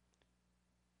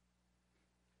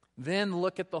 Then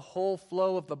look at the whole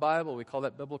flow of the Bible. We call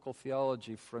that biblical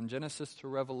theology, from Genesis to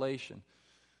Revelation.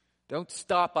 Don't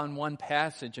stop on one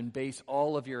passage and base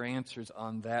all of your answers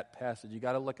on that passage. You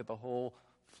got to look at the whole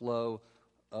flow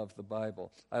of the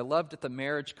Bible. I loved at the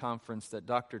marriage conference that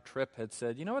Dr. Tripp had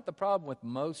said, you know what the problem with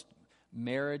most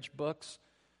marriage books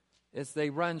is? They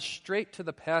run straight to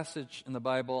the passage in the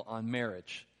Bible on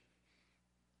marriage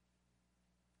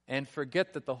and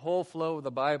forget that the whole flow of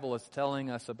the Bible is telling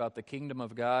us about the kingdom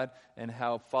of God and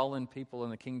how fallen people in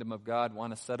the kingdom of God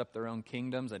want to set up their own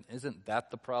kingdoms. And isn't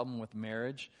that the problem with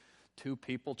marriage? Two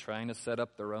people trying to set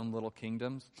up their own little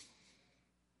kingdoms.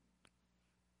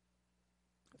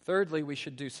 Thirdly, we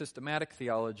should do systematic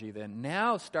theology then.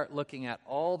 Now start looking at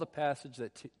all the passages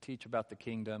that teach about the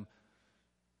kingdom.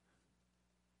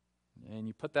 And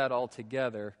you put that all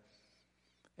together.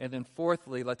 And then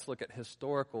fourthly, let's look at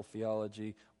historical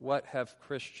theology. What have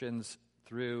Christians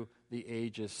through the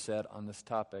ages said on this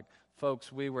topic?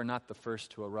 Folks, we were not the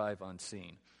first to arrive on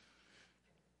scene.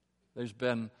 There's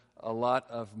been a lot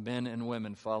of men and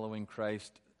women following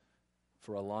Christ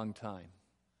for a long time.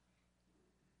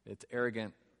 It's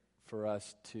arrogant for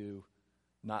us to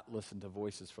not listen to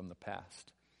voices from the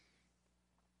past.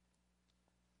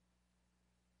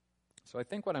 So I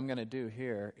think what I'm going to do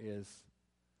here is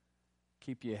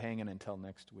keep you hanging until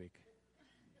next week.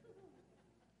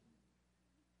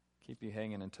 Keep you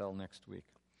hanging until next week.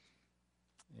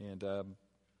 And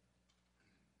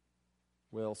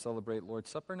we'll celebrate Lord's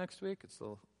Supper next week. It's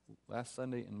the last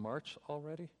Sunday in March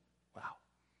already. Wow,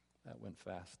 that went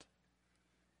fast.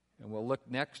 And we'll look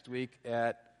next week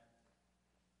at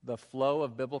the flow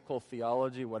of biblical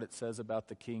theology, what it says about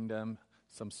the kingdom,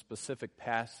 some specific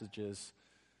passages,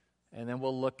 and then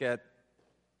we'll look at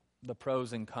the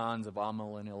pros and cons of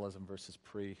amillennialism versus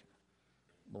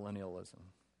premillennialism.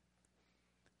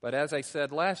 But as I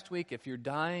said last week, if you're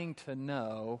dying to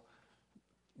know,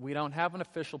 we don't have an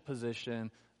official position,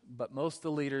 but most of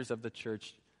the leaders of the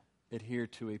church adhere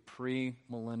to a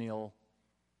premillennial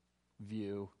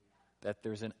view that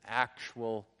there's an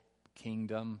actual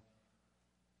kingdom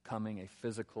coming, a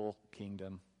physical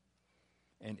kingdom,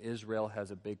 and Israel has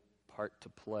a big part to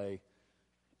play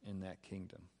in that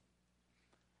kingdom.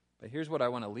 But here's what I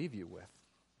want to leave you with.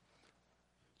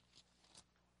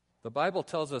 The Bible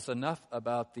tells us enough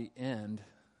about the end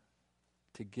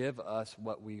to give us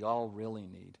what we all really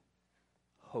need: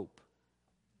 hope.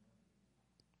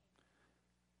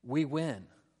 We win.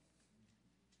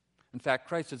 In fact,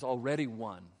 Christ has already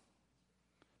won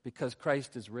because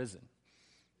Christ is risen.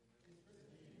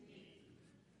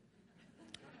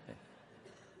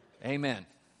 Amen.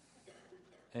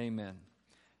 Amen.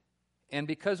 And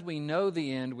because we know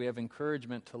the end, we have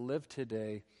encouragement to live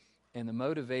today and the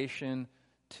motivation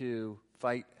to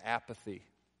fight apathy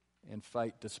and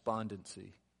fight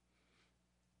despondency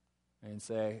and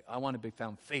say, I want to be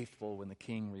found faithful when the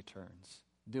King returns,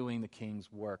 doing the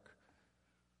King's work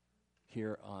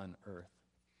here on earth.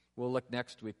 We'll look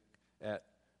next week at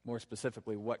more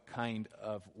specifically what kind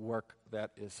of work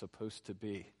that is supposed to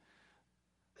be.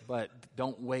 But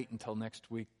don't wait until next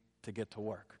week to get to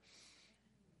work.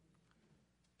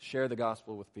 Share the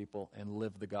gospel with people and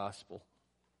live the gospel.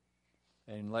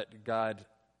 And let God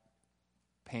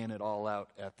pan it all out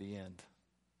at the end.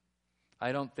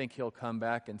 I don't think he'll come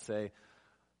back and say,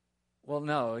 well,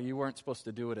 no, you weren't supposed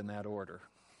to do it in that order.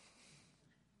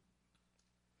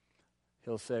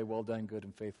 He'll say, well done, good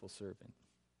and faithful servant.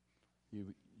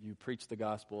 You preached the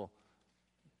gospel.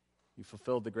 You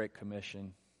fulfilled the Great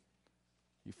Commission.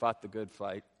 You fought the good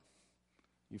fight.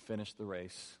 You finished the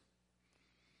race.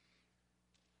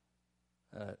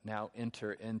 Now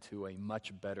enter into a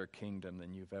much better kingdom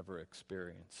than you've ever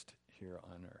experienced here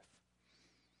on earth.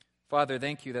 Father,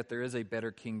 thank you that there is a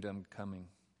better kingdom coming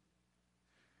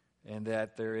and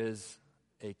that there is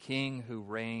a king who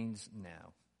reigns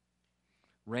now.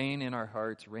 Reign in our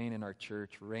hearts, reign in our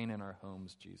church, reign in our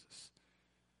homes, Jesus.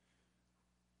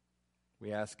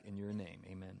 We ask in your name,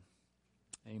 amen.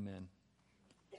 Amen.